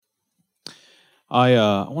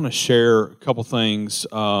I want to share a couple things.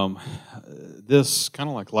 This kind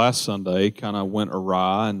of like last Sunday kind of went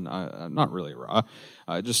awry, and not really awry,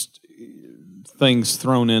 just things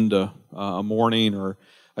thrown into a morning or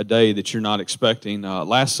a day that you're not expecting.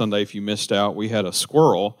 Last Sunday, if you missed out, we had a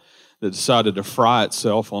squirrel that decided to fry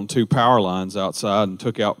itself on two power lines outside and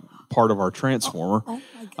took out part of our transformer.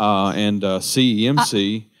 And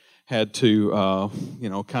CEMC had to,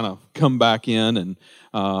 kind of come back in and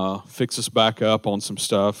fix us back up on some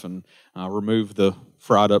stuff and remove the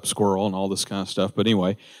fried up squirrel and all this kind of stuff. But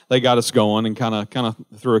anyway, they got us going and kind of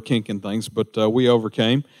threw a kink in things, but we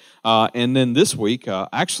overcame. And then this week, I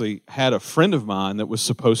actually had a friend of mine that was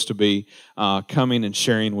supposed to be coming and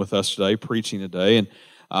sharing with us today, preaching today.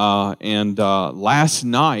 And last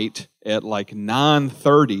night at like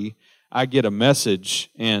 9:30, I get a message,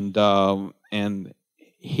 and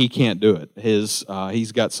he can't do it.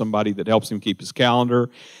 He's got somebody that helps him keep his calendar.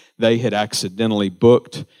 They had accidentally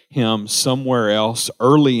booked him somewhere else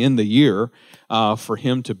early in the year for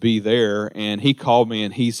him to be there, and he called me,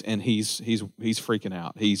 and he's freaking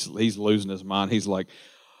out. He's losing his mind. He's like,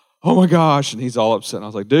 "Oh my gosh!" and he's all upset. And I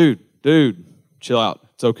was like, "Dude, chill out.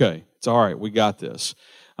 It's okay. It's all right. We got this."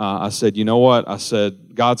 I said, "You know what?" I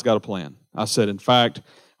said, "God's got a plan." I said, "In fact,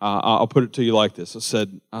 I'll put it to you like this."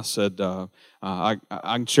 I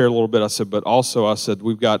can share a little bit. I said, but also I said,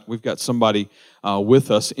 we've got somebody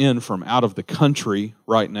with us from out of the country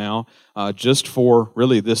right now, just for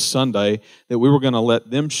really this Sunday, that we were going to let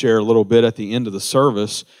them share a little bit at the end of the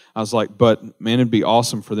service. I was like, but man, it'd be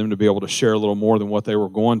awesome for them to be able to share a little more than what they were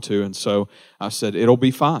going to. And so I said, it'll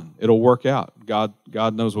be fine. It'll work out.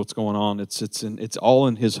 God knows what's going on. It's all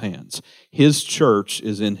in His hands. His church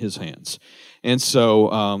is in His hands. And so,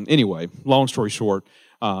 anyway, long story short,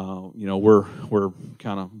 we're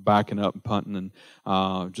kind of backing up and punting and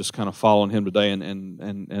just kind of following Him today,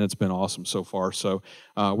 and it's been awesome so far. So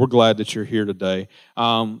we're glad that you're here today.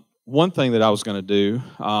 One thing that I was going to do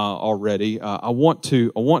already, I want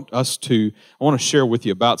to share with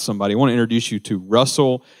you about somebody. I want to introduce you to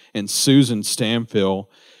Russell and Susan Stamfield.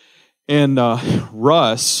 And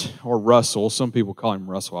Russ, or Russell, some people call him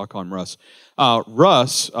Russell, I call him Russ.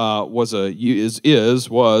 Russ was a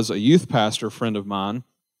youth pastor friend of mine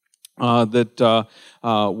that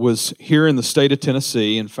was here in the state of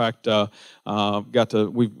Tennessee. In fact,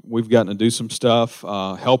 we've gotten to do some stuff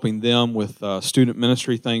helping them with student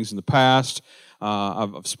ministry things in the past.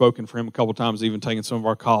 I've spoken for him a couple times, even taking some of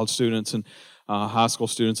our college students and high school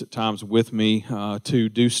students at times with me to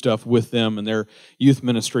do stuff with them and their youth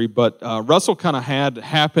ministry. But Russell kind of had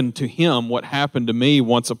happened to him what happened to me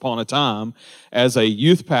once upon a time as a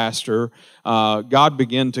youth pastor. God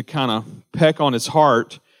began to kind of peck on his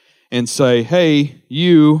heart and say, "Hey,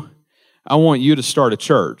 I want you to start a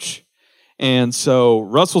church." And so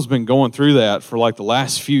Russell's been going through that for like the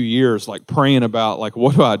last few years, like praying about like,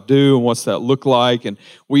 what do I do and what's that look like? And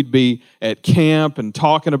we'd be at camp and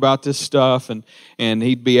talking about this stuff, and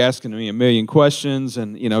he'd be asking me a million questions,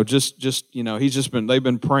 and they've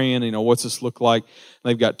been praying, what's this look like?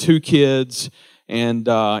 They've got 2 kids, and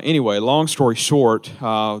anyway, long story short,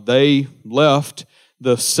 they left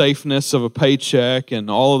the safeness of a paycheck and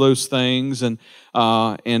all of those things, and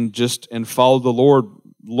followed the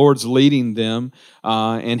Lord's leading them,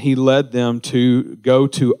 and He led them to go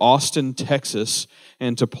to Austin, Texas,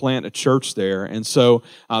 and to plant a church there. And so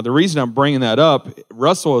the reason I'm bringing that up,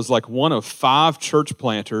 Russell is like one of 5 church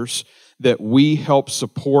planters that we help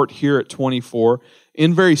support here at 24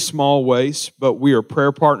 in very small ways, but we are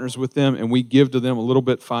prayer partners with them, and we give to them a little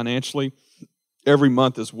bit financially every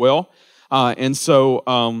month as well. But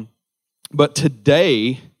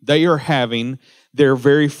today they are having their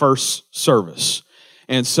very first service.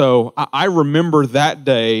 And so I remember that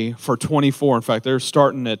day for 24. In fact, they're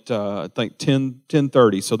starting at I think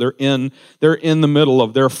 10:30. So they're in the middle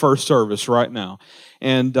of their first service right now.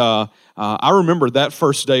 And I remember that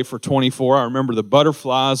first day for 24. I remember the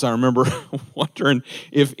butterflies. I remember wondering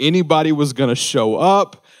if anybody was going to show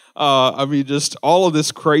up. Just all of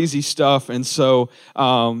this crazy stuff. And so,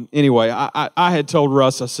 anyway, I had told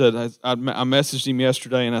Russ, I said, I messaged him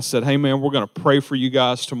yesterday, and I said, "Hey, man, we're going to pray for you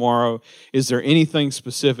guys tomorrow. Is there anything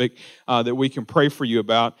specific that we can pray for you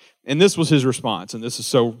about?" And this was his response, and this is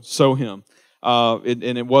so him. And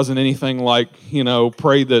it wasn't anything like,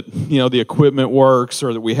 pray that, the equipment works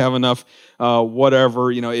or that we have enough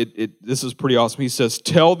whatever. This is pretty awesome. He says,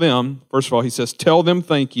 tell them, first of all, he says, tell them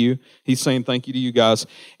thank you. He's saying thank you to you guys.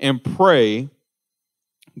 And pray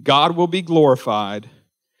God will be glorified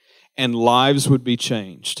and lives would be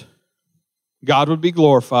changed. God would be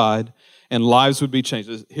glorified and lives would be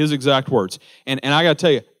changed. His exact words. And I got to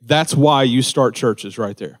tell you, that's why you start churches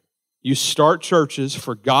right there. You start churches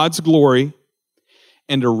for God's glory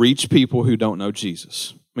and to reach people who don't know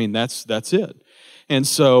Jesus. I mean, that's it. And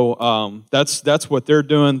so that's what they're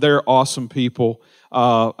doing. They're awesome people.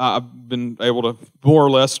 I've been able to more or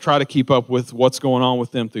less try to keep up with what's going on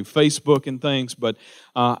with them through Facebook and things, but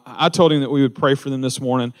I told him that we would pray for them this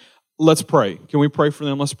morning. Let's pray. Can we pray for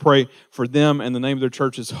them? Let's pray for them, and the name of their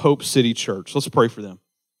church is Hope City Church. Let's pray for them.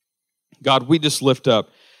 God, we just lift up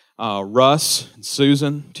Russ and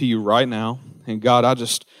Susan to you right now, and God, I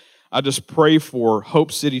just pray for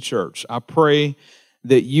Hope City Church. I pray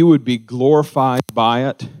that you would be glorified by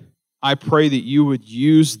it. I pray that you would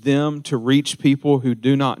use them to reach people who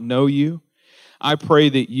do not know you. I pray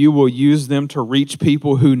that you will use them to reach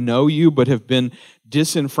people who know you but have been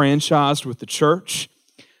disenfranchised with the church.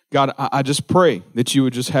 God, I just pray that you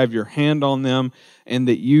would just have your hand on them and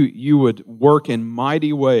that you would work in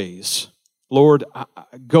mighty ways. Lord,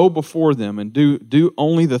 go before them and do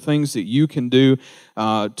only the things that you can do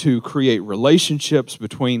to create relationships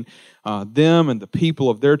between them and the people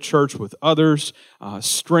of their church with others.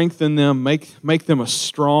 Strengthen them, make them a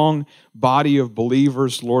strong body of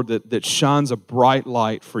believers, Lord, that shines a bright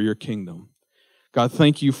light for your kingdom. God,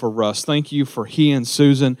 thank you for Russ. Thank you for he and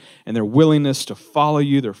Susan and their willingness to follow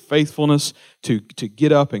you, their faithfulness to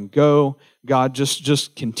get up and go. God,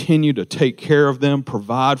 just continue to take care of them,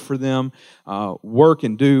 provide for them, work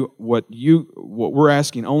and do what we're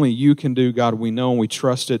asking only you can do. God, we know and we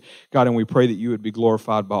trust it. God, and we pray that you would be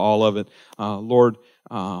glorified by all of it. Lord,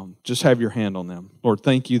 just have your hand on them. Lord,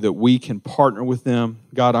 thank you that we can partner with them.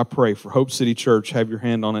 God, I pray for Hope City Church. Have your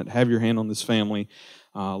hand on it. Have your hand on this family.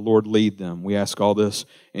 Lord, lead them. We ask all this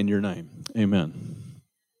in your name. Amen.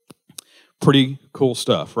 Pretty cool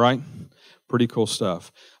stuff, right? Pretty cool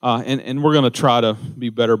stuff. And we're going to try to be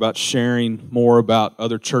better about sharing more about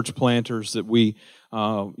other church planters that we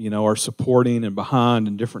are supporting and behind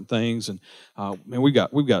and different things. And we've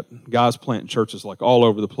got guys planting churches like all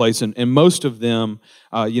over the place, and most of them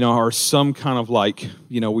are some kind of like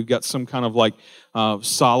we've got some kind of like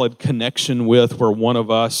solid connection with, where one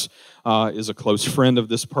of us is a close friend of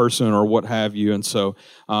this person or what have you. And so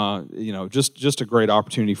just a great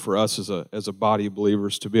opportunity for us as a body of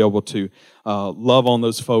believers to be able to love on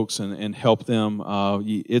those folks and help them.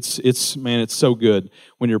 It's so good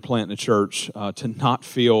when you're planting a church to not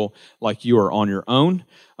feel like you are on your own,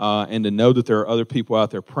 and to know that there are other people out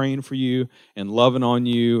there praying for you and loving on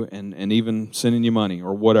you and even sending you money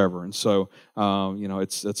or whatever. And so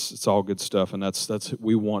it's all good stuff, and that's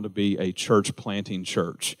we want to be a church planting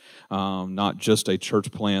church, not just a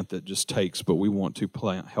church plant that just takes, but we want to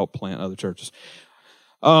help plant other churches.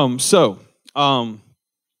 I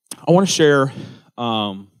want to share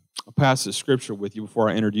a passage of Scripture with you before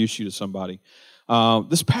I introduce you to somebody.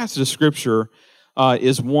 This passage of Scripture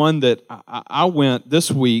is one that I went this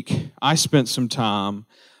week. I spent some time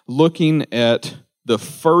looking at the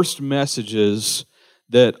first messages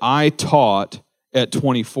that I taught at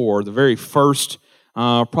 24, the very first,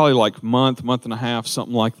 probably like month and a half,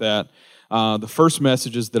 something like that. The first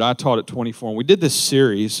messages that I taught at 24, and we did this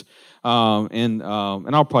series. And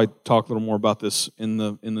I'll probably talk a little more about this in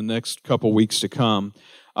the next couple weeks to come.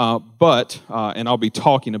 And I'll be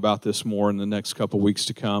talking about this more in the next couple weeks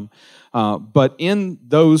to come. But in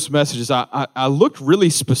those messages, I looked really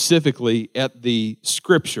specifically at the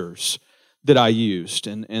scriptures that I used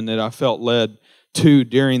and that I felt led to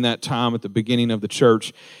during that time at the beginning of the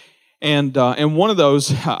church. And one of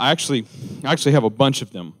those, I actually have a bunch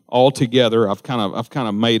of them all together. I've kind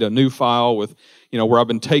of made a new file with, where I've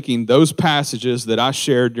been taking those passages that I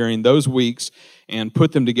shared during those weeks and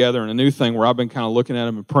put them together in a new thing where I've been kind of looking at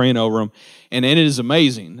them and praying over them. And it is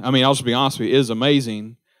amazing. I mean, I'll just be honest with you, it is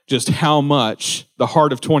amazing just how much the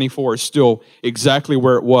heart of 24 is still exactly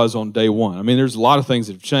where it was on day one. I mean, there's a lot of things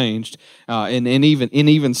that have changed, and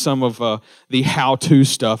even some of the how-to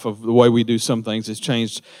stuff of the way we do some things has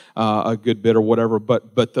changed a good bit or whatever.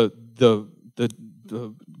 But the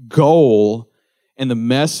goal and the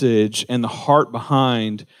message and the heart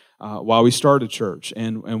behind why we started church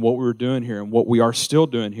and what we were doing here and what we are still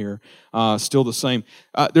doing here, still the same.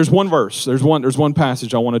 There's one verse, there's one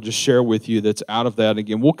passage I want to just share with you that's out of that.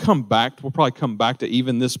 Again, we'll probably come back to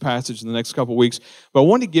even this passage in the next couple of weeks, but I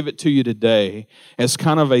want to give it to you today as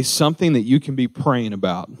kind of something that you can be praying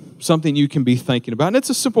about, something you can be thinking about. And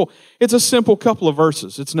it's a simple couple of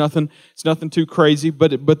verses. It's nothing too crazy,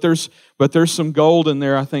 but there's some gold in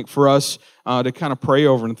there, I think, for us to kind of pray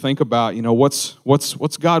over and think about,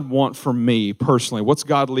 what's God want from me personally? What's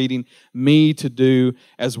God leading me to do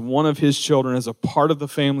as one of His children, as a part of the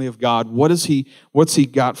family of God? What's He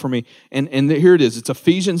got for me? And here it is. It's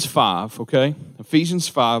Ephesians 5, okay? Ephesians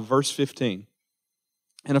 5, verse 15.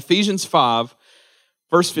 In Ephesians 5,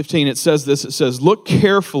 verse 15, it says this. It says, "Look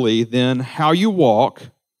carefully then how you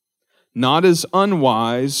walk, not as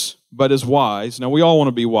unwise, but as wise." Now, we all want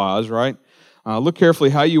to be wise, right? Look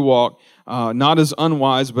carefully how you walk, not as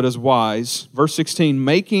unwise, but as wise. Verse 16,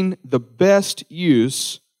 "Making the best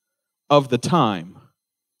use of the time,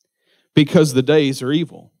 because the days are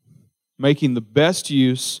evil." Making the best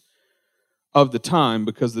use of the time,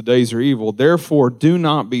 because the days are evil. "Therefore, do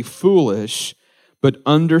not be foolish, but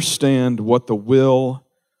understand what the will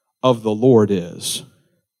of the Lord is."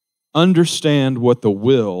 Understand what the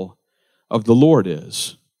will of the Lord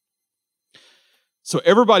is. So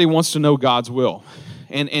everybody wants to know God's will.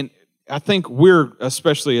 And I think we're,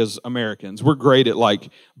 especially as Americans, we're great at like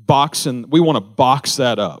boxing. We want to box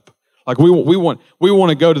that up. Like we want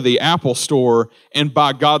to go to the Apple store and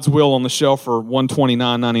buy God's will on the shelf for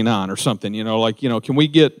 $129.99 or something. Can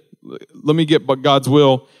we let me get God's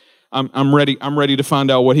will. I'm ready to find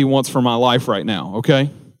out what He wants for my life right now, okay?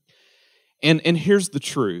 And here's the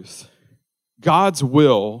truth. God's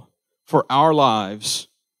will for our lives,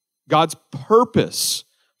 God's purpose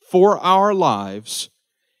for our lives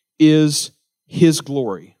is His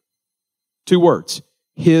glory. 2 words,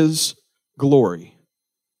 His glory.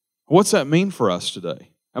 What's that mean for us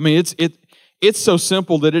today? I mean, it's so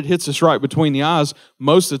simple that it hits us right between the eyes.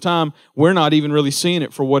 Most of the time, we're not even really seeing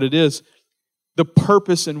it for what it is. The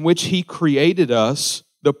purpose in which He created us,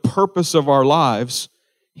 the purpose of our lives,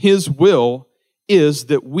 His will is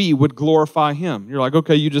that we would glorify Him. You're like,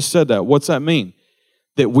 okay, you just said that. What's that mean?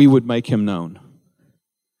 That we would make Him known.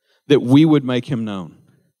 That we would make Him known.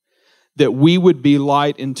 That we would be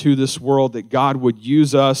light into this world, that God would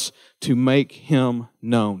use us to make Him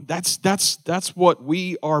known. That's what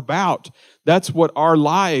we are about. That's what our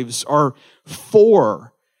lives are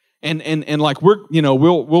for. And like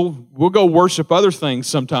we'll go worship other things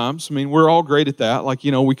sometimes. I mean, we're all great at that. Like,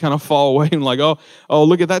 we kind of fall away and like, oh,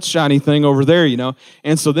 look at that shiny thing over there,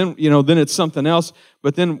 And so then it's something else.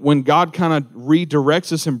 But then when God kind of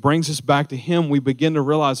redirects us and brings us back to Him, we begin to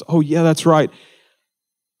realize, oh yeah, that's right.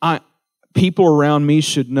 People around me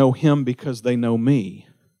should know Him because they know me.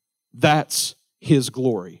 That's His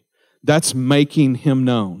glory. That's making Him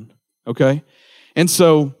known. Okay? And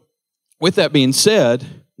so, with that being said,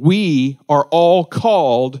 we are all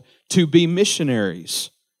called to be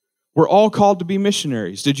missionaries. We're all called to be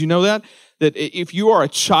missionaries. Did you know that? That if you are a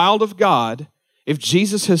child of God, if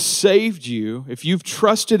Jesus has saved you, if you've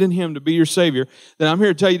trusted in Him to be your Savior, then I'm here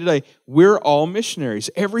to tell you today, we're all missionaries,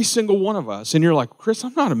 every single one of us. And you're like, Chris,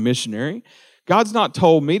 I'm not a missionary. God's not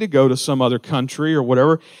told me to go to some other country or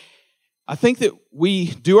whatever. I think that we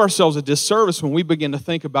do ourselves a disservice when we begin to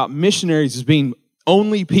think about missionaries as being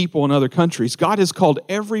only people in other countries. God has called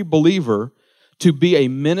every believer to be a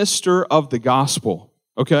minister of the gospel,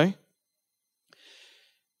 okay?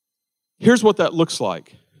 Here's what that looks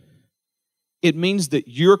like. It means that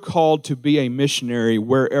you're called to be a missionary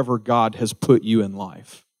wherever God has put you in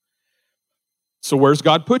life. So where's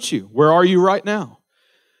God put you? Where are you right now?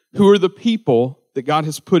 Who are the people that God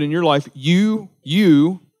has put in your life? You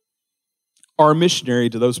are a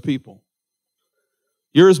missionary to those people.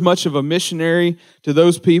 You're as much of a missionary to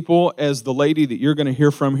those people as the lady that you're going to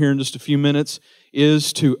hear from here in just a few minutes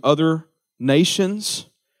is to other nations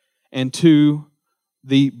and to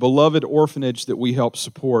the beloved orphanage that we help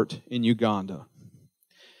support in Uganda.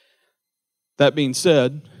 That being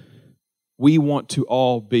said, we want to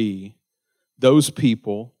all be those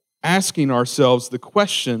people asking ourselves the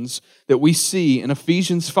questions that we see in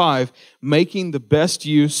Ephesians 5, making the best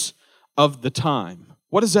use of the time.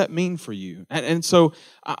 What does that mean for you? And so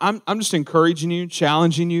I'm just encouraging you,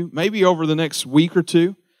 challenging you, maybe over the next week or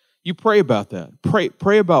two, you pray about that.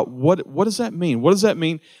 Pray about what does that mean? What does that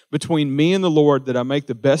mean between me and the Lord that I make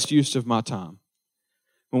the best use of my time?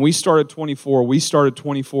 When we started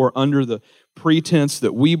 24 under the pretense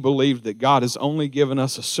that we believed that God has only given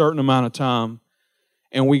us a certain amount of time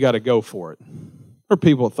and we got to go for it. Or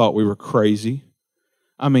people thought we were crazy.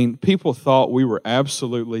 I mean, people thought we were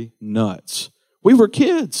absolutely nuts. We were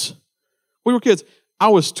kids. I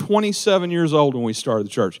was 27 years old when we started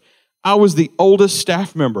the church. I was the oldest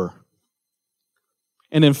staff member.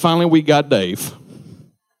 And then finally we got Dave.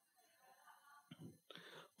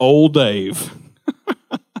 Old Dave.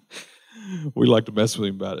 We like to mess with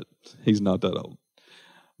him about it. He's not that old.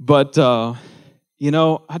 But, I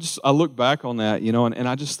look back on that, and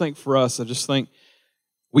I just think for us,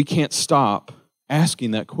 we can't stop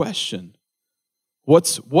asking that question.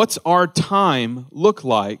 What's our time look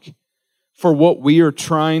like for what we are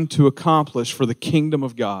trying to accomplish for the kingdom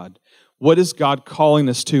of God? What is God calling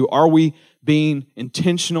us to? Are we being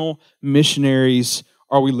intentional missionaries?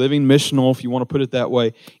 Are we living missional, if you want to put it that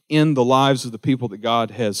way, in the lives of the people that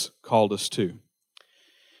God has called us to?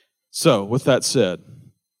 So, with that said,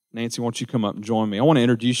 Nancy, why don't you come up and join me? I want to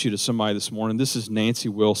introduce you to somebody this morning. This is Nancy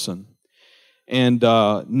Wilson. And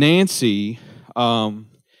Nancy,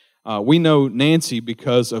 we know Nancy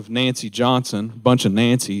because of Nancy Johnson, a bunch of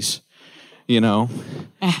Nancys, you know.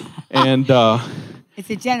 And it's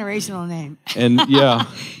a generational name. And yeah,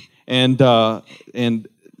 and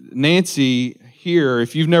Nancy here,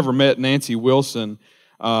 if you've never met Nancy Wilson,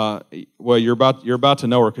 well, you're about to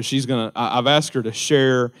know her, because she's gonna. I've asked her to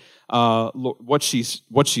share what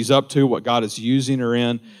she's up to, what God is using her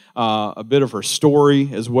in, a bit of her story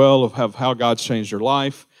as well of how God's changed her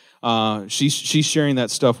life. She's sharing that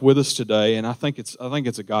stuff with us today, and I think it's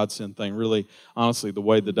a godsend thing, really, honestly, the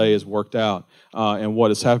way the day has worked out and what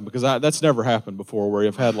has happened, because that's never happened before, where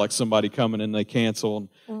you've had like somebody coming and they cancel and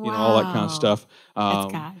all that kind of stuff.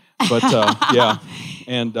 That's God. But yeah,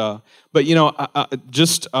 and but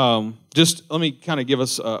just let me kind of give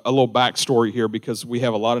us a little backstory here, because we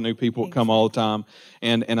have a lot of new people that come all the time,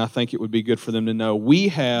 and I think it would be good for them to know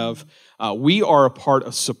we are a part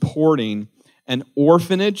of supporting an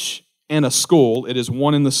orphanage and a school. It is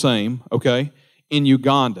one and the same, okay, in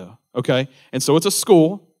Uganda, okay? And so it's a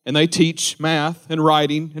school, and they teach math and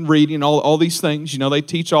writing and reading, all these things. They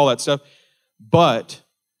teach all that stuff. But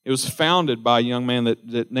it was founded by a young man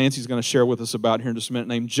that Nancy's going to share with us about here in just a minute,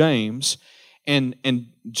 named James. And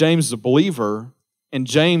James is a believer, and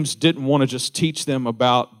James didn't want to just teach them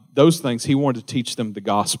about those things. He wanted to teach them the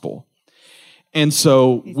gospel. And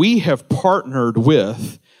so we have partnered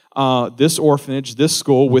with this orphanage, this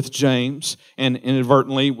school, with James, and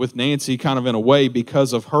inadvertently with Nancy, kind of in a way,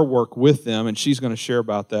 because of her work with them, and she's going to share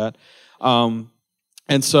about that.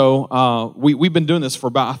 And so we've been doing this for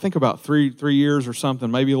about 3 years or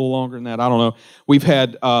something, maybe a little longer than that. I don't know. We've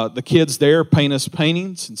had the kids there paint us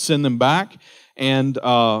paintings and send them back, and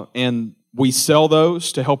we sell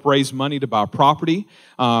those to help raise money to buy property.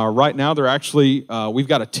 Right now, they're actually, we've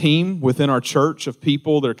got a team within our church of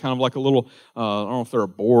people that are kind of like a little, I don't know if they're a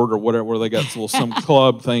board or whatever, where they got some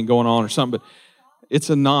club thing going on or something, but it's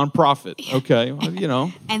a nonprofit, okay?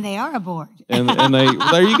 Well, And they are a board. and they,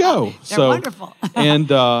 there you go. They're wonderful. and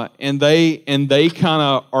they kind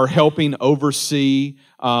of are helping oversee,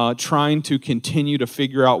 trying to continue to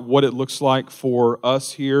figure out what it looks like for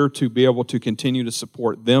us here to be able to continue to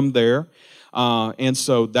support them there. And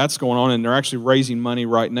so that's going on, and they're actually raising money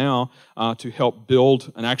right now to help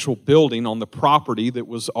build an actual building on the property that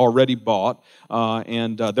was already bought,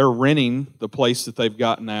 and they're renting the place that they've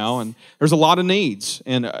got now, and there's a lot of needs.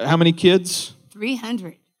 And how many kids?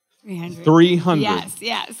 300. 300.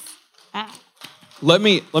 Yes. Let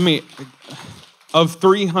me, of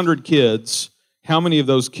 300 kids, how many of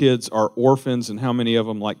those kids are orphans, and how many of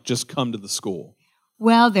them just come to the school?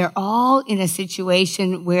 Well, they're all in a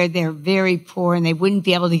situation where they're very poor and they wouldn't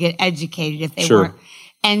be able to get educated if they weren't.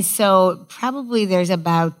 And so probably there's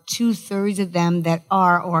about 2/3 of them that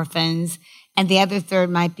are orphans, and the other third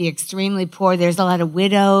might be extremely poor. There's a lot of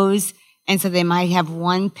widows, and so they might have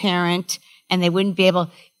one parent, and they wouldn't be able.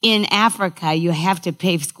 In Africa, you have to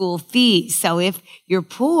pay school fees. So if you're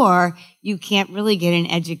poor, you can't really get an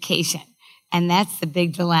education. And that's the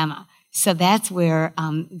big dilemma. So that's where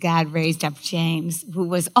God raised up James, who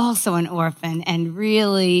was also an orphan and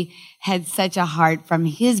really had such a heart from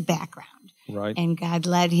his background. Right. And God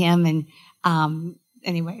led him. And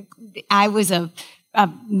anyway, I was a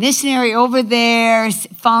missionary over there,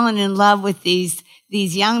 fallen in love with these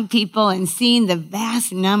young people and seeing the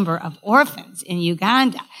vast number of orphans in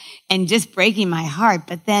Uganda and just breaking my heart.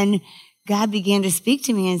 But then God began to speak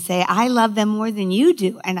to me and say, I love them more than you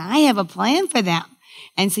do, and I have a plan for them.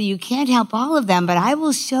 And so you can't help all of them, but I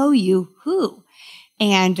will show you who.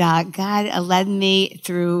 And God led me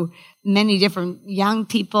through many different young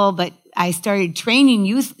people, but I started training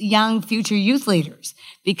young future youth leaders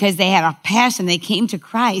because they had a passion. They came to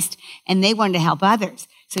Christ and they wanted to help others.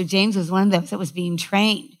 So James was one of those that was being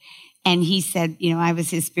trained. And he said, I was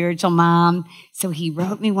his spiritual mom. So he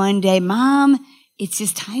wrote me one day, Mom, it's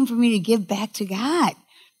just time for me to give back to God,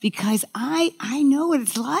 because I know what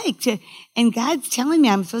it's like to, and God's telling me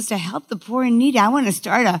I'm supposed to help the poor and needy. I want to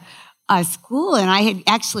start a school. And I had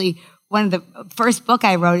actually, one of the first book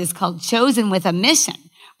I wrote is called Chosen with a Mission.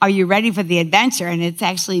 Are you ready for the adventure? And it's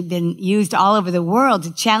actually been used all over the world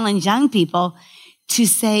to challenge young people to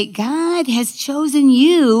say, God has chosen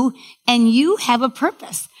you and you have a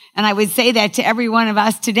purpose. And I would say that to every one of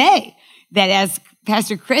us today, that as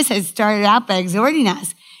Pastor Chris has started out by exhorting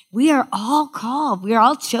us, we are all called. We are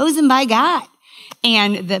all chosen by God.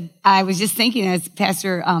 And I was just thinking as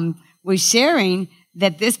Pastor was sharing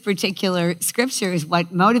that this particular scripture is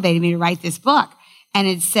what motivated me to write this book. And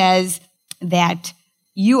it says that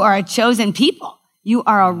you are a chosen people. You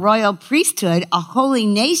are a royal priesthood, a holy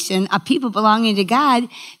nation, a people belonging to God,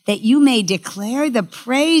 that you may declare the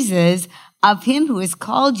praises of him who has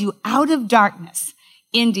called you out of darkness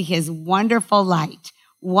into his wonderful light.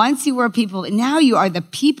 Once you were a people, now you are the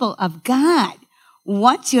people of God.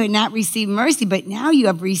 Once you had not received mercy, but now you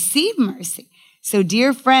have received mercy. So,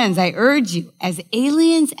 dear friends, I urge you, as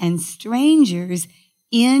aliens and strangers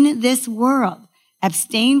in this world,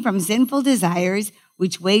 abstain from sinful desires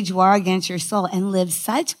which wage war against your soul, and live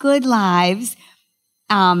such good lives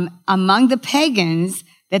among the pagans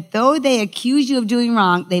that though they accuse you of doing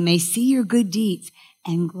wrong, they may see your good deeds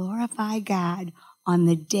and glorify God on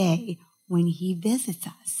the day when he visits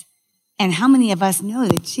us. And how many of us know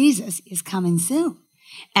that Jesus is coming soon?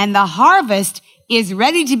 And the harvest is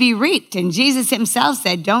ready to be reaped. And Jesus himself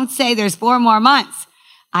said, don't say there's 4 more months.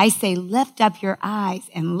 I say, lift up your eyes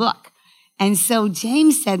and look. And so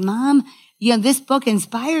James said, Mom, this book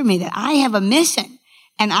inspired me that I have a mission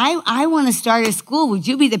and I want to start a school. Would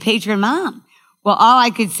you be the patron mom? Well, all I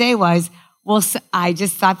could say was, well, I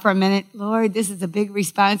just thought for a minute, Lord, this is a big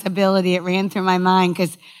responsibility. It ran through my mind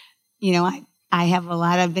because, I have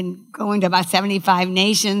I've been going to about 75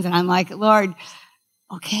 nations and I'm like, Lord,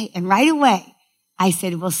 okay. And right away I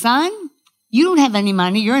said, well, son, you don't have any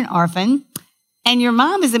money. You're an orphan and your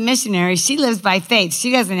mom is a missionary. She lives by faith.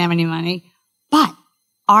 She doesn't have any money, but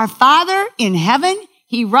our Father in heaven,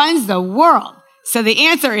 he runs the world. So the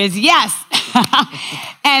answer is yes.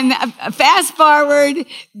 And fast forward,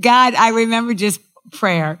 God, I remember just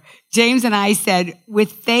prayer. James and I said,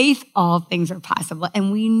 with faith, all things are possible.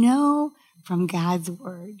 And we know from God's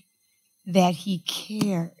word that he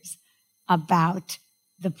cares about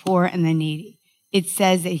the poor and the needy. It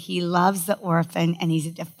says that he loves the orphan and he's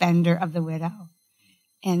a defender of the widow.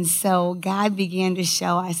 And so God began to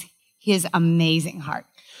show us his amazing heart.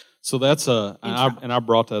 So that's and I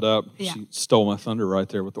brought that up. Yeah. She stole my thunder right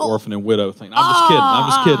there with the orphan and widow thing.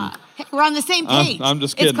 I'm just kidding. Hey, we're on the same page. I'm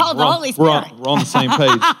just kidding. It's called the Holy Spirit. We're on the same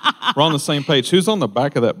page. We're on the same page. Who's on the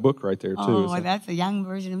back of that book right there too? Oh, that's a young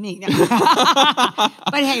version of me.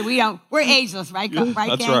 But hey, we're ageless, right?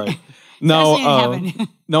 Right, that's right.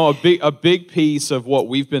 No, a big piece of what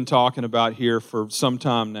we've been talking about here for some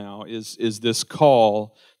time now is this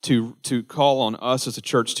call to call on us as a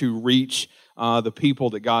church to reach the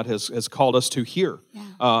people that God has called us to here. Yeah.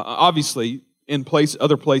 Obviously, in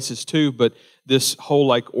other places too, but this whole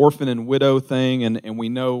like orphan and widow thing, and we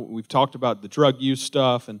know we've talked about the drug use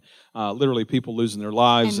stuff and literally people losing their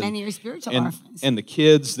lives. And many are spiritual orphans. And the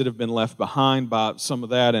kids that have been left behind by some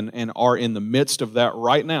of that and are in the midst of that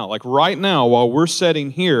right now. Like right now, while we're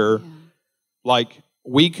sitting here, like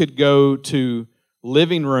we could go to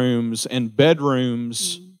living rooms and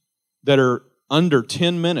bedrooms that are under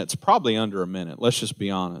 10 minutes, probably under a minute, let's just be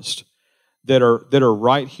honest, that are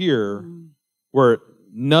right here where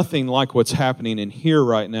nothing like what's happening in here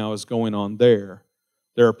right now is going on there.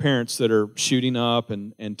 There are parents that are shooting up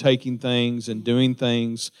and taking things and doing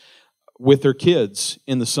things with their kids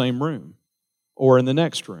in the same room or in the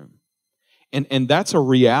next room. And that's a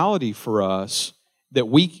reality for us that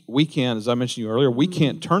we can't, as I mentioned to you earlier, we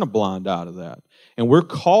can't turn a blind eye to that. And we're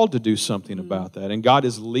called to do something about that. And God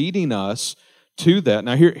is leading us to that.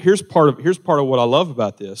 Now, here's part of what I love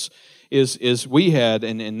about this is we had,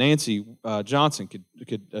 and Nancy Johnson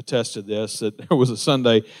could attest to this, that there was a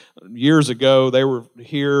Sunday years ago, they were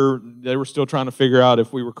here, they were still trying to figure out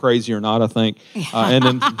if we were crazy or not, I think, and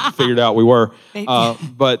then figured out we were,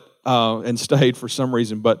 and stayed for some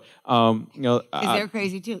reason, but because they're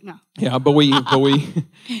crazy too. No. Yeah, but we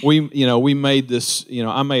made this.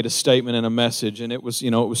 I made a statement and a message, and it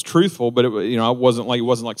was truthful, but it wasn't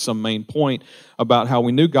like some main point about how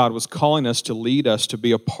we knew God was calling us to lead us to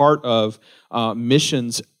be a part of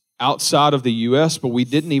missions outside of the U.S., but we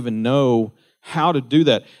didn't even know how to do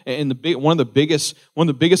that. And one of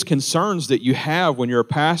the biggest concerns that you have when you're a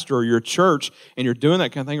pastor or you're a church and you're doing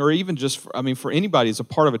that kind of thing, or even just for anybody as a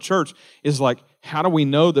part of a church, is like, how do we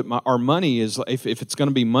know that our money is, if it's going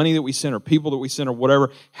to be money that we send or people that we send or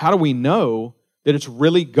whatever, how do we know that it's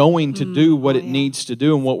really going to do what it needs to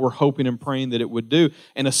do and what we're hoping and praying that it would do,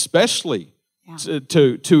 and especially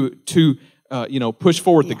to push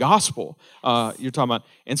forward the gospel you're talking about.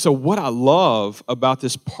 And so what I love about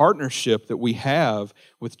this partnership that we have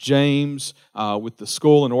with James, with the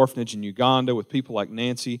school and orphanage in Uganda, with people like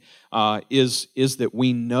Nancy, is that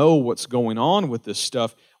we know what's going on with this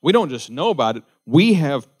stuff. We don't just know about it, we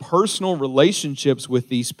have personal relationships with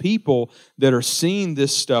these people that are seeing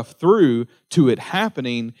this stuff through to it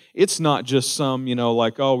happening. It's not just some,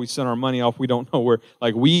 like, oh, we sent our money off, we don't know where.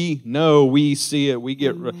 Like, we know, we see it, we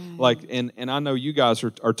get, and I know you guys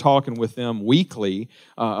are talking with them weekly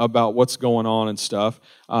about what's going on and stuff.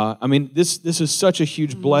 This is such a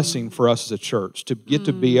huge blessing for us as a church to get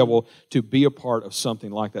to be able to be a part of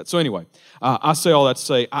something like that. So anyway, I say all that to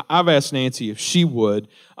say, I've asked Nancy if she would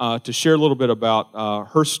to share a little bit about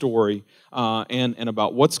her story and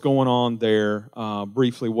about what's going on there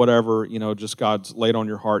briefly, whatever, just God's laid on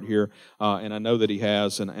your heart here. And I know that He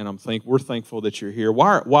has, and we're thankful that you're here.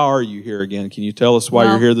 Why are you here again? Can you tell us why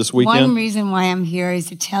you're here this weekend? One reason why I'm here is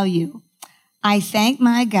to tell you, I thank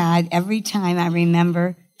my God every time I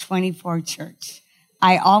remember 24 Church.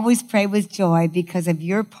 I always pray with joy because of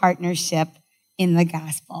your partnership in the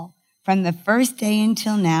gospel. From the first day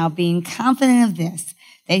until now, being confident of this,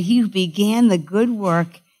 that He who began the good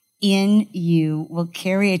work in you will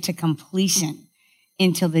carry it to completion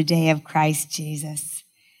until the day of Christ Jesus.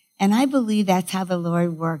 And I believe that's how the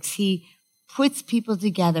Lord works. He puts people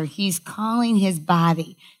together. He's calling His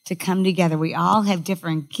body to come together. We all have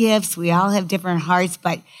different gifts. We all have different hearts,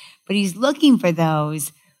 but He's looking for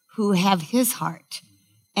those who have His heart.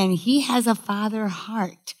 And He has a father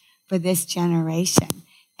heart for this generation.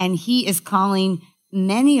 And He is calling,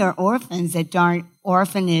 many are orphans that aren't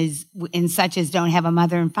orphans in such as don't have a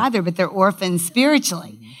mother and father, but they're orphans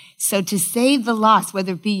spiritually. Mm-hmm. So to save the lost,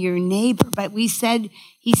 whether it be your neighbor, but He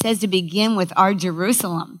says to begin with our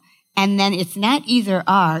Jerusalem. And then it's not either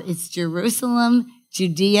or, it's Jerusalem,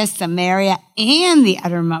 Judea, Samaria, and the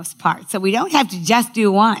uttermost part. So we don't have to just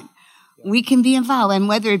do one. We can be involved. And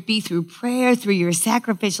whether it be through prayer, through your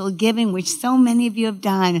sacrificial giving, which so many of you have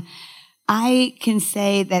done, I can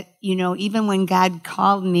say that, even when God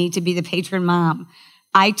called me to be the patron mom,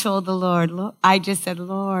 I told the Lord, I just said,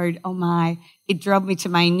 Lord, oh my, it drove me to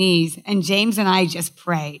my knees. And James and I just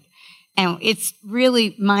prayed. And it's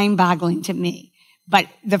really mind-boggling to me. But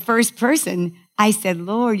the first person, I said,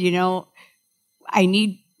 Lord, I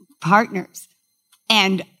need partners.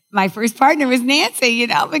 And my first partner was Nancy,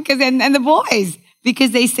 because and the boys,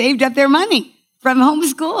 because they saved up their money from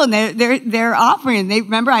homeschool, and they're offering. They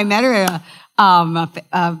remember I met her at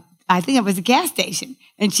I think it was a gas station,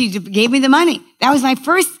 and she gave me the money. That was my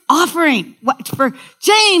first offering. For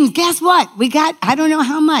James, guess what? We got, I don't know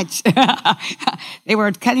how much. They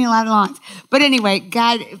were cutting a lot of lawns. But anyway,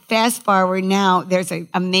 God, fast forward now, there's an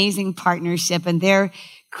amazing partnership, and their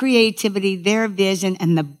creativity, their vision,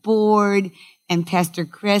 and the board, and Pastor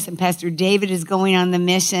Chris and Pastor David is going on the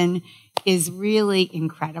mission is really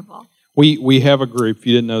incredible. We have a group, if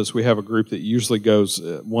you didn't notice, we have a group that usually goes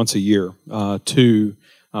once a year to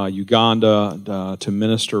Uganda to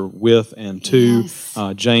minister with and to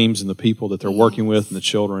James and the people that they're working with and the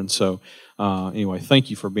children. So anyway, thank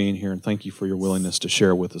you for being here, and thank you for your willingness to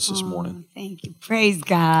share with us this morning. Thank you. Praise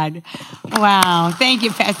God. Wow. Thank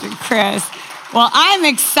you, Pastor Chris. Well, I'm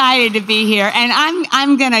excited to be here, and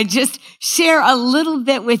I'm going to just share a little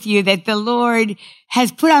bit with you that the Lord has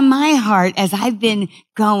put on my heart as I've been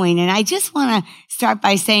going. And I just want to start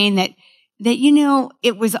by saying that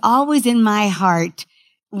it was always in my heart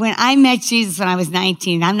when I met Jesus when I was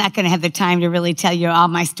 19. I'm not going to have the time to really tell you all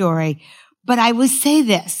my story, but I will say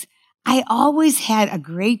this. I always had a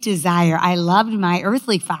great desire. I loved my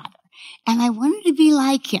earthly father, and I wanted to be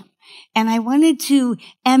like him. And I wanted to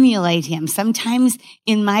emulate him. Sometimes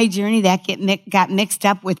in my journey that got mixed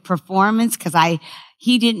up with performance because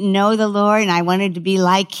he didn't know the Lord and I wanted to be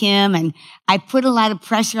like him. And I put a lot of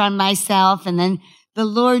pressure on myself. And then the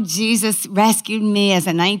Lord Jesus rescued me as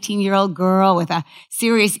a 19-year-old girl with a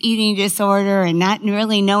serious eating disorder and not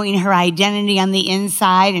really knowing her identity on the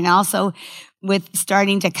inside, and also with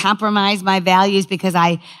starting to compromise my values because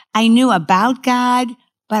I knew about God,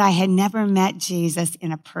 but I had never met Jesus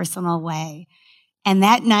in a personal way. And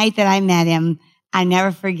that night that I met him, I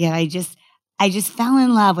never forget. I just fell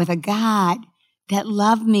in love with a God that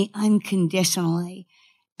loved me unconditionally.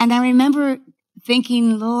 And I remember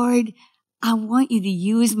thinking, Lord, I want you to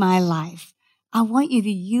use my life. I want you to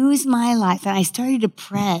use my life. And I started to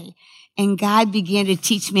pray, and God began to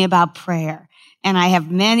teach me about prayer. And I have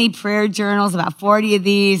many prayer journals, about 40 of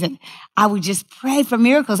these, and I would just pray for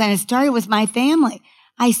miracles. And it started with my family.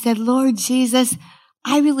 I said, Lord Jesus,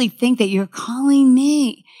 I really think that you're calling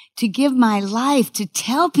me to give my life, to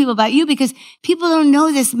tell people about you, because people don't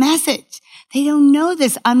know this message. They don't know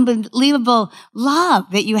this unbelievable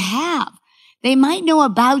love that you have. They might know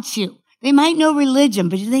about you. They might know religion,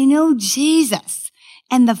 but they know Jesus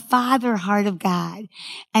and the Father heart of God.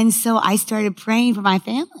 And so I started praying for my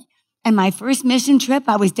family. And my first mission trip,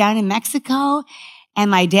 I was down in Mexico, and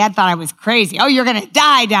my dad thought I was crazy. Oh, you're going to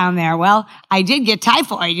die down there. Well, I did get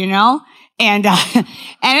typhoid, And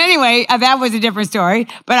anyway, that was a different story.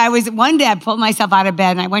 But one day I pulled myself out of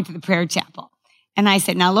bed and I went to the prayer chapel. And I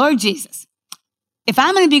said, now, Lord Jesus, if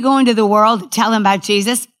I'm going to be going to the world to tell them about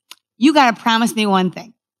Jesus, you got to promise me one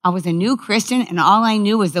thing. I was a new Christian and all I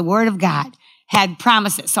knew was the word of God had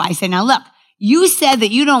promises. So I said, now look, you said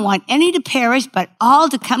that you don't want any to perish, but all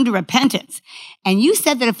to come to repentance. And you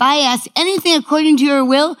said that if I asked anything according to your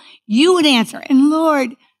will, you would answer. And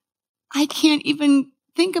Lord, I can't even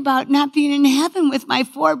think about not being in heaven with my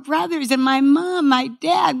 4 brothers and my mom, my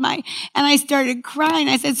dad, and I started crying.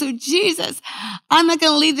 I said, so Jesus, I'm not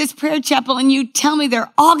going to leave this prayer chapel and you tell me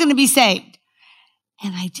they're all going to be saved.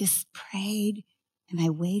 And I just prayed and I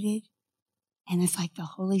waited. And it's like the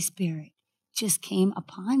Holy Spirit just came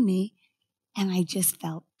upon me and I just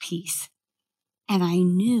felt peace. And I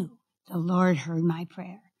knew the Lord heard my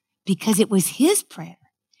prayer because it was his prayer.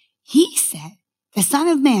 He said, the Son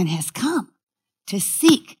of Man has come to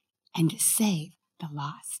seek and to save the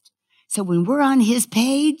lost. So when we're on his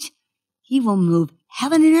page, he will move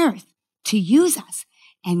heaven and earth to use us.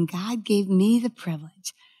 And God gave me the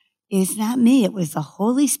privilege. It's not me. It was the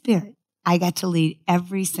Holy Spirit. I got to lead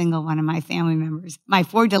every single one of my family members, my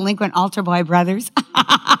 4 delinquent altar boy brothers.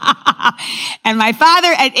 And my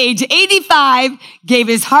father at age 85 gave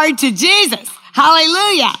his heart to Jesus.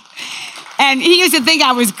 Hallelujah. And he used to think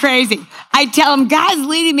I was crazy. I tell him, God's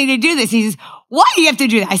leading me to do this. He says, why do you have to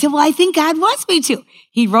do that? I said, well, I think God wants me to.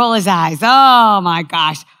 He'd roll his eyes. Oh my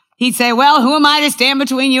gosh. He'd say, well, who am I to stand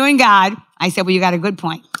between you and God? I said, well, you got a good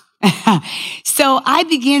point. So I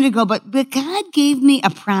began to go, but God gave me a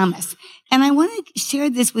promise. And I want to share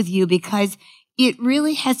this with you because it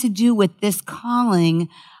really has to do with this calling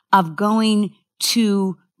of going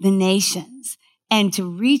to the nations and to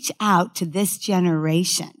reach out to this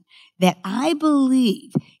generation that I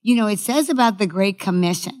believe, it says about the Great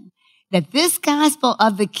Commission, that this gospel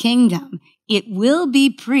of the kingdom, it will be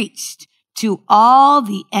preached to all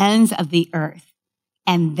the ends of the earth,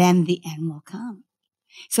 and then the end will come.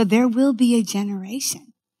 So there will be a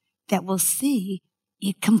generation that will see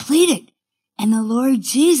it completed, and the Lord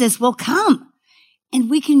Jesus will come. And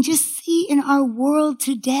we can just see in our world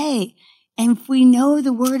today, and if we know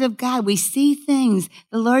the word of God, we see things.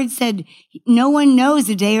 The Lord said, no one knows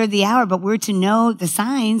the day or the hour, but we're to know the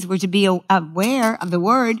signs. We're to be aware of the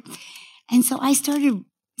word. And so I started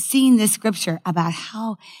seeing this scripture about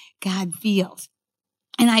how God feels.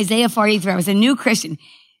 In Isaiah 43, I was a new Christian.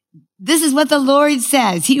 This is what the Lord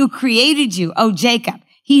says. He who created you, O Jacob,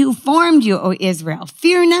 he who formed you, O Israel,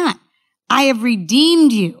 fear not. I have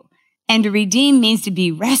redeemed you. And to redeem means to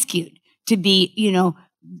be rescued, to be,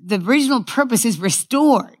 the original purpose is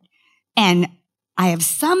restored. And I have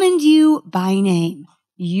summoned you by name.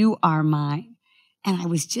 You are mine. And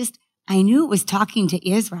I knew it was talking to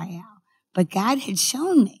Israel, but God had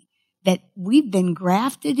shown me that we've been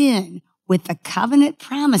grafted in with the covenant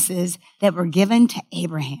promises that were given to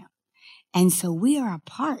Abraham. And so we are a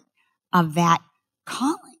part of that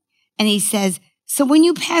calling. And he says, so when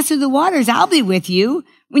you pass through the waters, I'll be with you.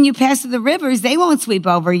 When you pass through the rivers, they won't sweep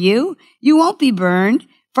over you. You won't be burned.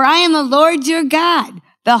 For I am the Lord your God,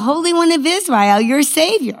 the Holy One of Israel, your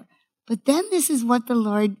Savior. But then this is what the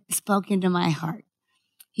Lord spoke into my heart.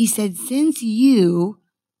 He said, since you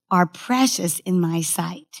are precious in my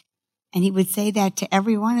sight, and he would say that to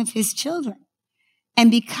every one of his children,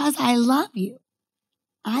 and because I love you,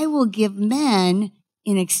 I will give men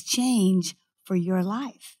in exchange for your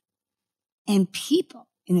life, and people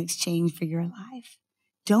in exchange for your life.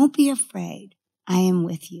 Don't be afraid. I am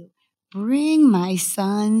with you. Bring my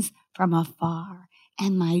sons from afar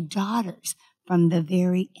and my daughters from the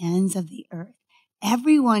very ends of the earth.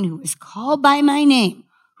 Everyone who is called by my name,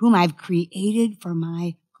 whom I've created for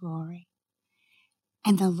my glory.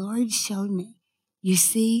 And the Lord showed me, you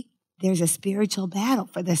see, there's a spiritual battle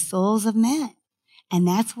for the souls of men. And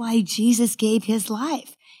that's why Jesus gave his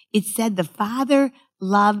life. It said the Father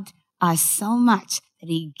loved us so much that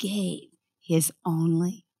he gave his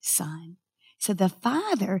only Son. So the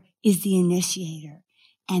Father is the initiator,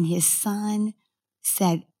 and his Son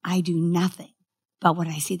said, I do nothing but what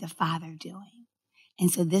I see the Father doing.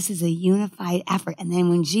 And so this is a unified effort. And then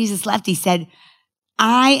when Jesus left, he said,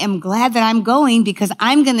 I am glad that I'm going because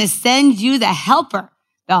I'm going to send you the helper,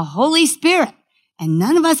 the Holy Spirit. And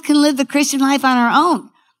none of us can live the Christian life on our own,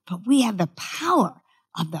 but we have the power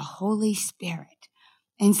of the Holy Spirit.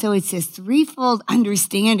 And so it's this threefold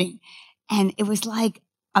understanding. And it was like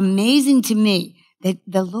amazing to me that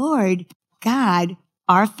the Lord, God,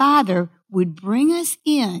 our Father, would bring us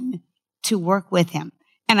in to work with him.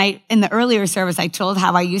 And in the earlier service, I told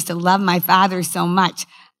how I used to love my father so much.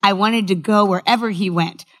 I wanted to go wherever he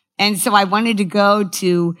went. And so I wanted to go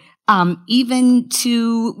to, even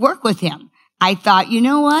to work with him. I thought, you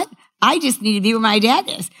know what? I just need to be where my dad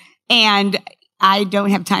is. And I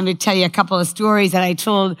don't have time to tell you a couple of stories that I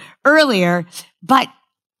told earlier, but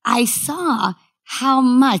I saw how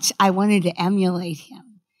much I wanted to emulate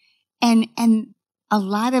him. And a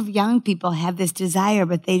lot of young people have this desire,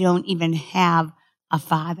 but they don't even have a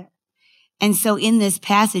father. And so in this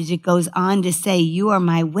passage, it goes on to say, you are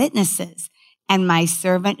my witnesses and my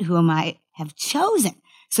servant whom I have chosen,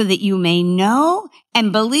 so that you may know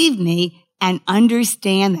and believe me and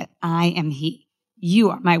understand that I am he. You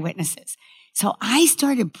are my witnesses. So I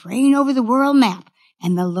started praying over the world map,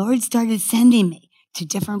 and the Lord started sending me to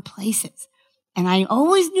different places. And I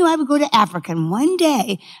always knew I would go to Africa. And one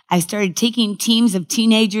day I started taking teams of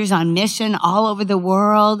teenagers on mission all over the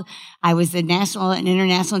world. I was the national and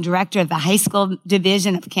international director of the high school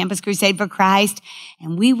division of Campus Crusade for Christ.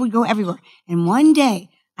 And we would go everywhere. And one day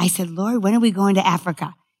I said, Lord, when are we going to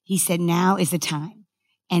Africa? He said, now is the time.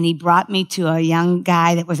 And he brought me to a young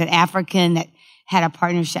guy that was an African that had a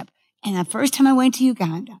partnership. And the first time I went to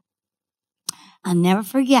Uganda, I'll never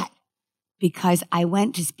forget, because I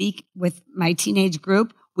went to speak with my teenage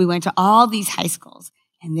group. We went to all these high schools,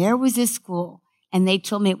 and there was this school, and they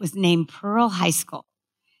told me it was named Pearl High School.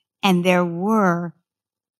 And there were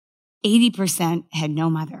 80% had no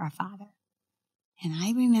mother or father. And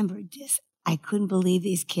I remembered this. I couldn't believe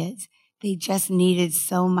these kids. They just needed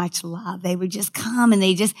so much love. They would just come and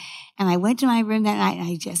I went to my room that night and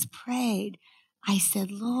I just prayed. I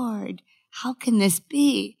said, Lord, how can this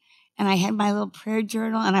be? And I had my little prayer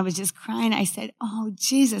journal and I was just crying. I said, oh,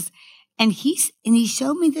 Jesus. And he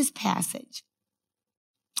showed me this passage.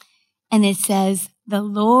 And it says, the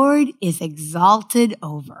Lord is exalted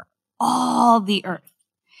over all the earth,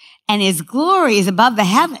 and his glory is above the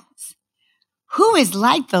heavens. Who is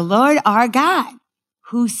like the Lord our God,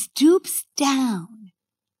 who stoops down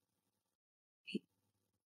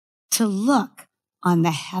to look on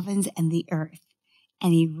the heavens and the earth,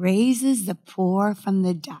 and he raises the poor from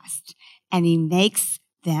the dust, and he makes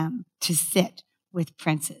them to sit with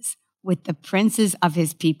princes, with the princes of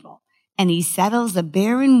his people. And he settles the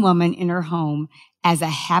barren woman in her home as a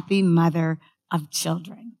happy mother of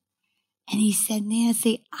children. And he said,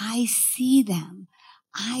 Nancy, I see them.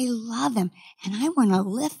 I love them. And I want to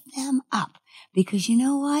lift them up because you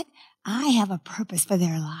know what? I have a purpose for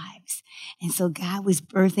their lives. And so God was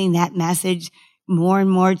birthing that message, more and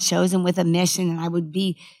more chosen with a mission. And I would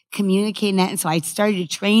be communicating that. And so I started to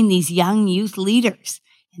train these young youth leaders.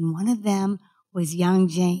 And one of them was young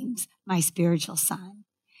James, my spiritual son.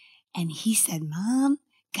 And he said, Mom,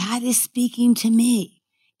 God is speaking to me.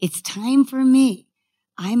 It's time for me.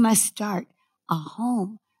 I must start a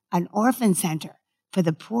home, an orphan center for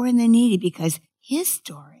the poor and the needy, because his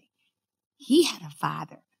story, he had a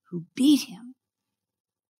father who beat him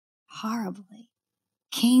horribly,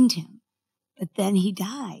 caned him, but then he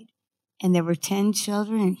died. And there were 10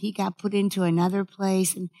 children, and he got put into another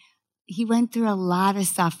place, and he went through a lot of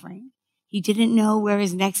suffering. He didn't know where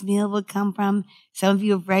his next meal would come from. Some of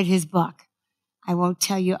you have read his book. I won't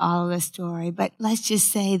tell you all of the story, but let's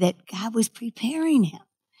just say that God was preparing him.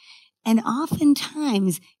 And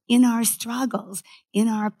oftentimes in our struggles, in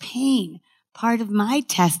our pain, part of my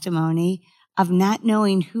testimony of not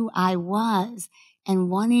knowing who I was and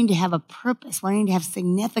wanting to have a purpose, wanting to have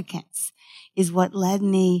significance, is what led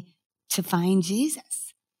me to find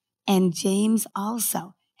Jesus. And James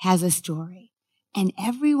also has a story. And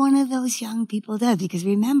every one of those young people does, because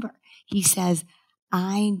remember, he says,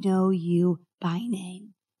 I know you by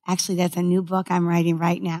name. Actually, that's a new book I'm writing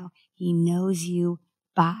right now. He knows you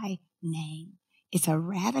by name. It's a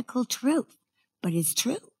radical truth, but it's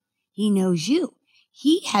true. He knows you.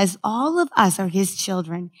 He has all of us are his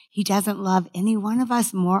children. He doesn't love any one of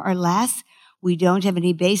us more or less. We don't have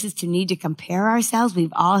any basis to need to compare ourselves. We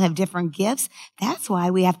all have different gifts. That's why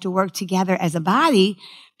we have to work together as a body,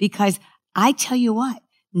 because I tell you what,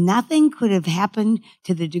 nothing could have happened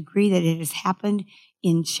to the degree that it has happened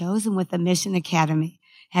in Chosen with the Mission Academy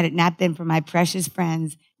had it not been for my precious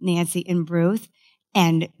friends, Nancy and Bruce,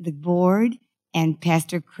 and the board, and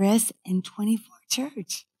Pastor Chris, and 24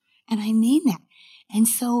 Church. And I mean that. And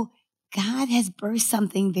so God has birthed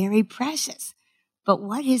something very precious. But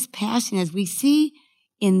what his passion is, we see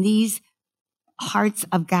in these hearts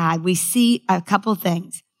of God, we see a couple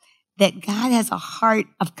things. That God has a heart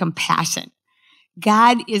of compassion.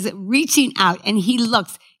 God is reaching out and he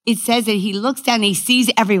looks. It says that he looks down and he sees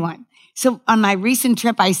everyone. So on my recent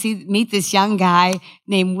trip, I meet this young guy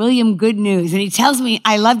named William Good News, and he tells me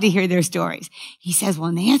I love to hear their stories. He says,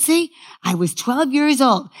 well, Nancy, I was 12 years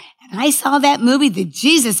old, and I saw that movie, the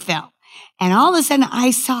Jesus Film. And all of a sudden,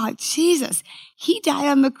 I saw Jesus. He died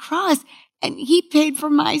on the cross, and he paid for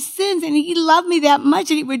my sins, and he loved me that much,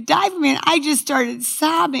 and he would die for me. And I just started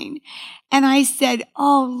sobbing. And I said,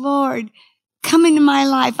 oh, Lord, come into my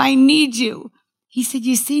life. I need you. He said,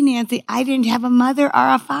 you see, Nancy, I didn't have a mother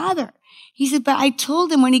or a father. He said, but I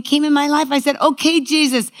told him when he came in my life, I said, okay,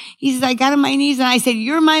 Jesus. He says, I got on my knees and I said,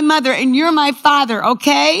 you're my mother and you're my father,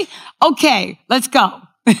 okay? Okay, let's go.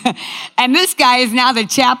 And this guy is now the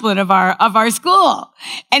chaplain of our school.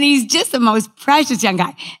 And he's just the most precious young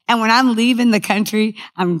guy. And when I'm leaving the country,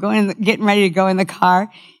 I'm getting ready to go in the car,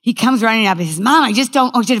 he comes running up and says, Mom, I just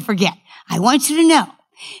don't want you to forget. I want you to know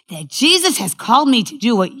that Jesus has called me to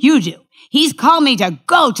do what you do. He's called me to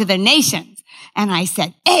go to the nations. And I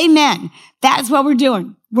said, amen. That's what we're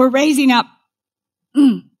doing. We're raising up.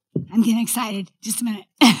 I'm getting excited. Just a minute.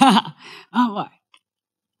 Oh, boy.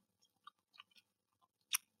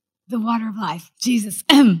 The water of life, Jesus.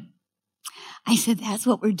 I said, that's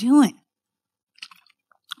what we're doing.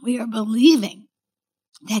 We are believing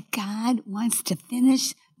that God wants to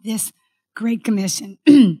finish this great commission.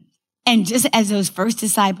 And just as those first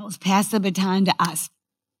disciples passed the baton to us,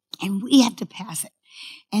 and we have to pass it.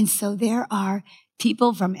 And so there are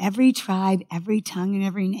people from every tribe, every tongue, and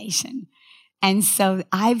every nation. And so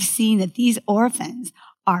I've seen that these orphans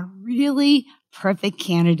are really perfect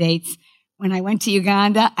candidates. When I went to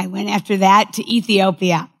Uganda, I went after that to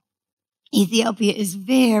Ethiopia. Ethiopia is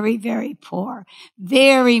very, very poor.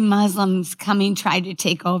 Very Muslims tried to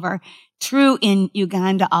take over. True in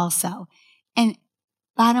Uganda also. And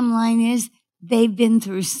bottom line is, they've been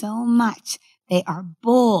through so much. They are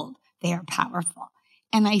bold. They are powerful.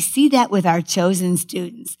 And I see that with our chosen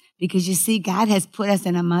students because you see, God has put us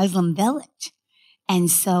in a Muslim village. And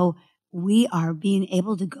so we are being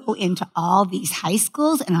able to go into all these high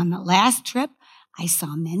schools. And on the last trip, I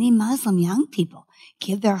saw many Muslim young people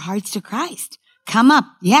give their hearts to Christ. Come up.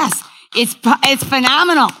 Yes, it's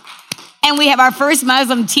phenomenal. And we have our first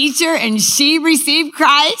Muslim teacher, and she received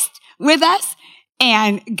Christ with us.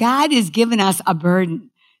 And God has given us a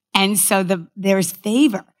burden. And so there's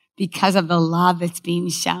favor because of the love that's being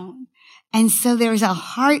shown. And so there's a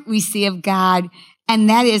heart we see of God, and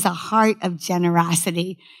that is a heart of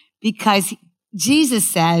generosity. Because Jesus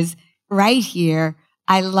says right here,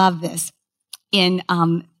 I love this, in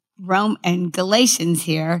Rome and Galatians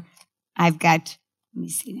here, let me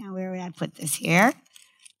see now, where would I put this here?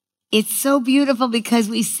 It's so beautiful because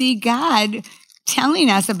we see God telling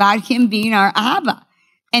us about him being our Abba.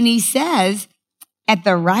 And he says, at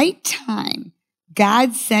the right time,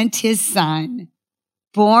 God sent his son,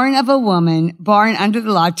 born of a woman, born under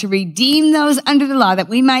the law, to redeem those under the law, that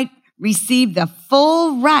we might receive the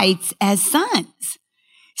full rights as sons.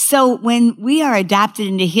 So when we are adopted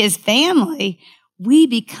into his family, we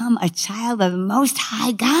become a child of the Most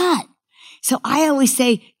High God. So I always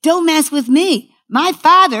say, don't mess with me. My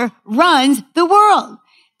Father runs the world.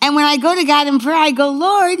 And when I go to God in prayer, I go,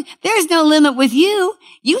 Lord, there's no limit with you.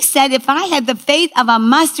 You said if I had the faith of a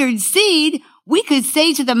mustard seed, we could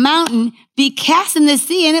say to the mountain, be cast in the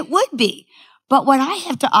sea, and it would be. But what I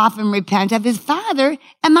have to often repent of is, Father,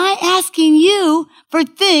 am I asking you for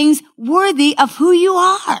things worthy of who you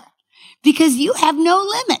are? Because you have no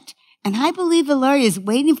limit. And I believe the Lord is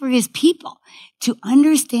waiting for his people to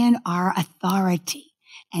understand our authority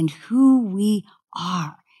and who we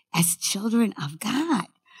are as children of God.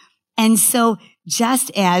 And so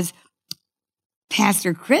just as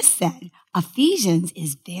Pastor Chris said, Ephesians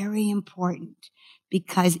is very important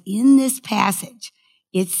because in this passage,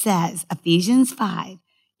 it says, Ephesians 5,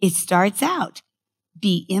 it starts out,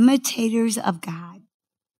 be imitators of God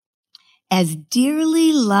as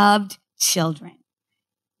dearly loved children.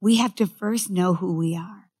 We have to first know who we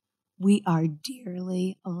are. We are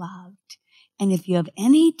dearly loved. And if you have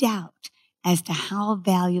any doubt as to how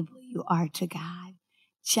valuable you are to God,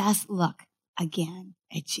 just look again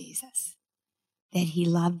at Jesus, that he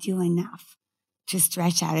loved you enough to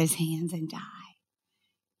stretch out his hands and die.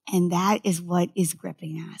 And that is what is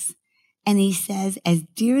gripping us. And he says, as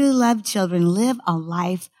dearly loved children, live a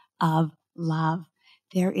life of love.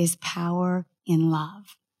 There is power in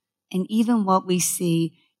love. And even what we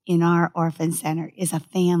see in our orphan center is a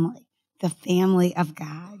family, the family of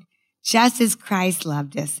God, just as Christ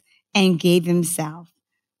loved us and gave himself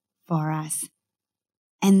for us.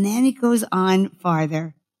 And then it goes on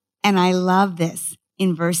farther. And I love this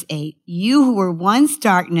in verse 8. You who were once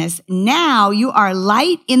darkness, now you are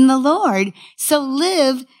light in the Lord. So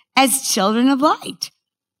live as children of light.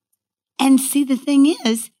 And see, the thing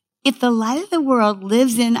is, if the light of the world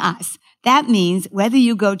lives in us, that means whether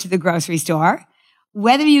you go to the grocery store,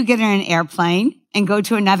 whether you get on an airplane and go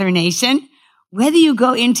to another nation, whether you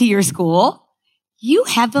go into your school, you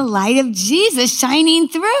have the light of Jesus shining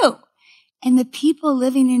through. And the people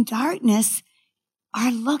living in darkness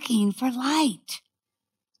are looking for light.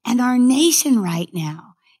 And our nation right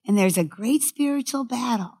now, and there's a great spiritual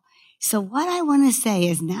battle. So what I want to say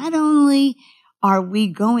is not only are we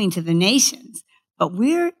going to the nations, but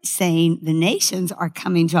we're saying the nations are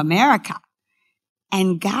coming to America.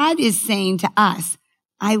 And God is saying to us,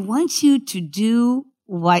 I want you to do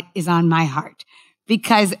what is on my heart.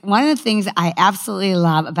 Because one of the things I absolutely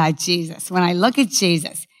love about Jesus, when I look at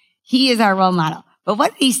Jesus, he is our role model. But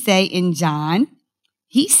what did he say in John?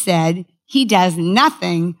 He said he does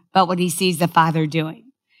nothing but what he sees the Father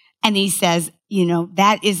doing. And he says,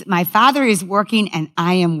 that is, my Father is working and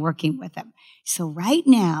I am working with him. So right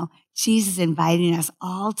now, Jesus is inviting us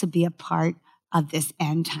all to be a part of this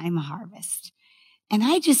end time harvest. And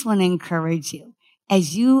I just want to encourage you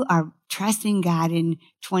as you are trusting God in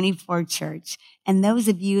 24 Church, and those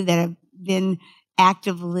of you that have been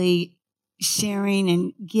actively sharing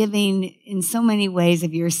and giving in so many ways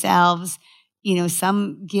of yourselves,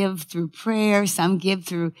 some give through prayer, some give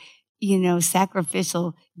through,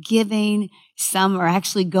 sacrificial giving, some are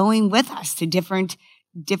actually going with us to different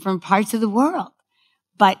parts of the world.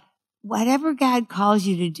 But whatever God calls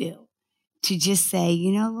you to do, to just say,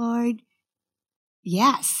 Lord,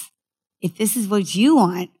 yes, if this is what you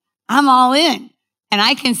want, I'm all in. And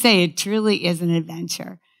I can say it truly is an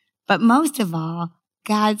adventure. But most of all,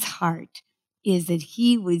 God's heart is that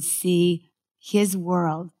he would see his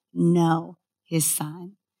world know his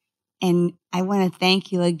son. And I want to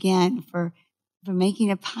thank you again for making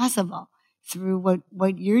it possible through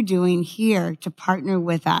what you're doing here to partner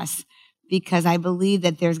with us, because I believe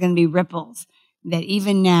that there's going to be ripples, that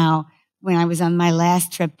even now, when I was on my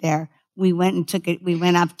last trip there, we went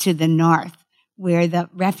up to the north where the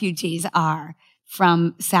refugees are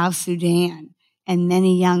from South Sudan, and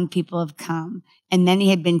many young people have come, and many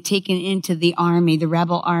had been taken into the army, the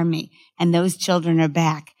rebel army, and those children are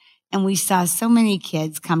back. And we saw so many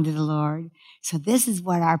kids come to the Lord. So this is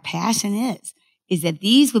what our passion is that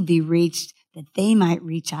these would be reached, that they might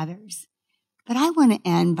reach others. But I want to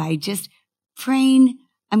end by just praying.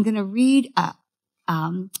 I'm going to read a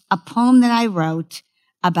poem that I wrote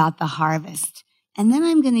about the harvest. And then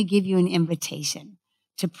I'm going to give you an invitation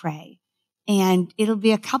to pray. And it'll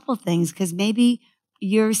be a couple things, because maybe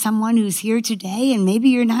you're someone who's here today and maybe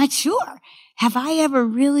you're not sure. Have I ever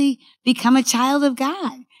really become a child of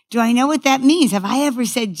God? Do I know what that means? Have I ever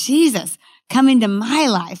said, Jesus, come into my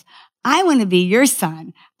life? I want to be your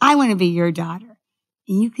son. I want to be your daughter.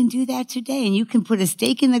 And you can do that today, and you can put a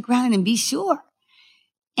stake in the ground and be sure.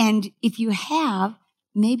 And if you have,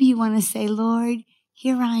 maybe you want to say, Lord,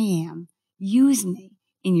 here I am. Use me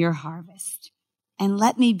in your harvest, and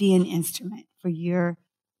let me be an instrument for your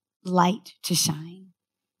light to shine.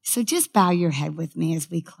 So just bow your head with me as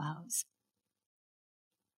we close.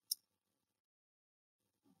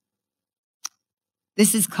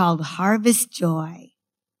 This is called Harvest Joy.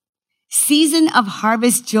 Season of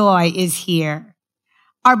harvest joy is here.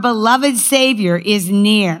 Our beloved Savior is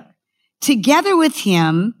near. Together with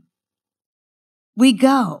him, we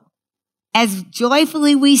go. As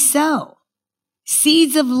joyfully we sow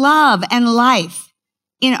seeds of love and life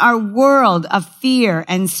in our world of fear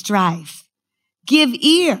and strife. Give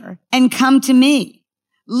ear and come to me.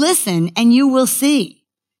 Listen and you will see.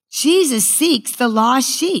 Jesus seeks the lost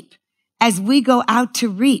sheep as we go out to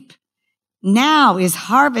reap. Now is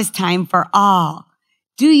harvest time for all.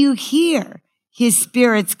 Do you hear his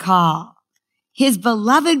Spirit's call? His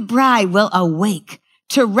beloved bride will awake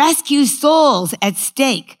to rescue souls at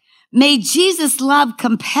stake. May Jesus' love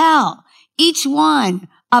compel each one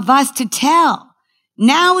of us to tell.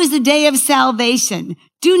 Now is the day of salvation.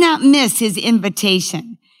 Do not miss his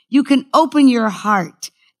invitation. You can open your heart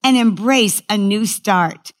and embrace a new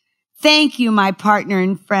start. Thank you, my partner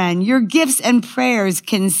and friend. Your gifts and prayers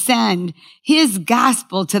can send his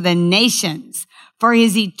gospel to the nations for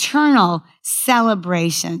his eternal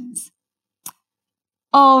celebrations.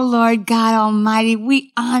 Oh, Lord God Almighty,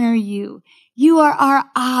 we honor you. You are our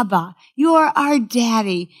Abba. You are our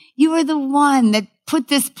Daddy. You are the one that put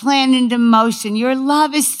this plan into motion. Your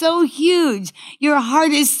love is so huge. Your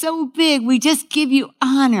heart is so big. We just give you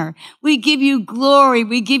honor. We give you glory.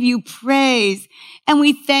 We give you praise. And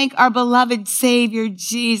we thank our beloved Savior,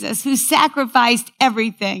 Jesus, who sacrificed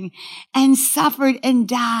everything and suffered and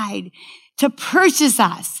died to purchase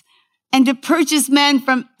us and to purchase men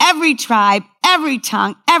from every tribe, every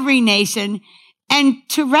tongue, every nation, and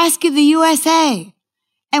to rescue the USA.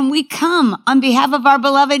 And we come on behalf of our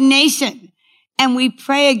beloved nation, and we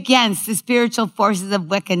pray against the spiritual forces of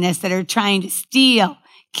wickedness that are trying to steal,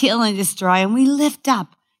 kill, and destroy. And we lift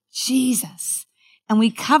up Jesus, and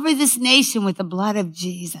we cover this nation with the blood of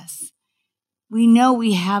Jesus. We know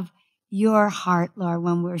we have your heart, Lord,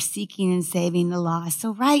 when we're seeking and saving the lost.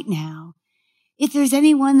 So right now, if there's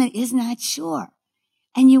anyone that is not sure,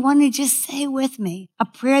 and you want to just say with me a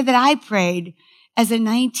prayer that I prayed as a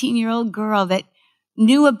 19-year-old girl that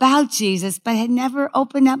knew about Jesus but had never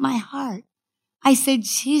opened up my heart. I said,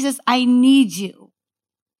 Jesus, I need you.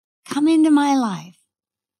 Come into my life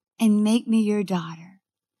and make me your daughter.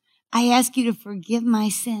 I ask you to forgive my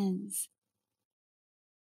sins.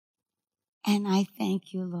 And I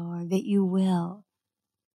thank you, Lord, that you will.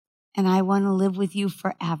 And I want to live with you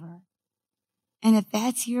forever. And if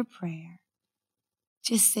that's your prayer,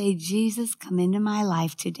 just say, Jesus, come into my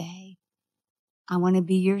life today. I want to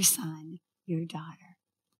be your son, your daughter.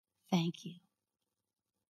 Thank you.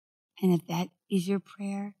 And if that is your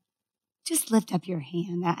prayer, just lift up your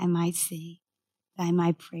hand that I might see, that I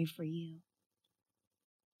might pray for you.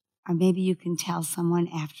 Or maybe you can tell someone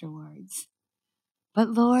afterwards. But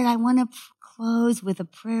Lord, I want to close with a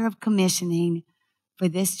prayer of commissioning for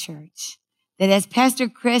this church, that as Pastor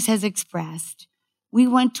Chris has expressed, we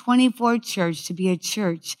want 24 Church to be a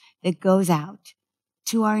church that goes out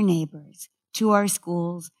to our neighbors, to our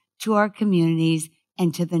schools, to our communities,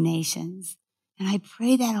 and to the nations. And I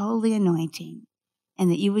pray that holy anointing and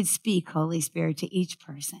that you would speak, Holy Spirit, to each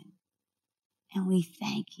person. And we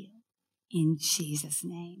thank you in Jesus'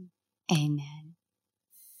 name. Amen.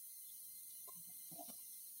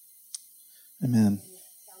 Amen.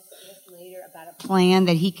 Later about a plan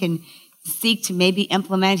that he can seek to maybe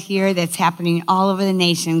implement here that's happening all over the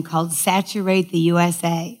nation called Saturate the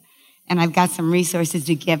USA. And I've got some resources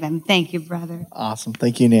to give him. Thank you, brother. Awesome.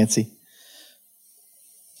 Thank you, Nancy.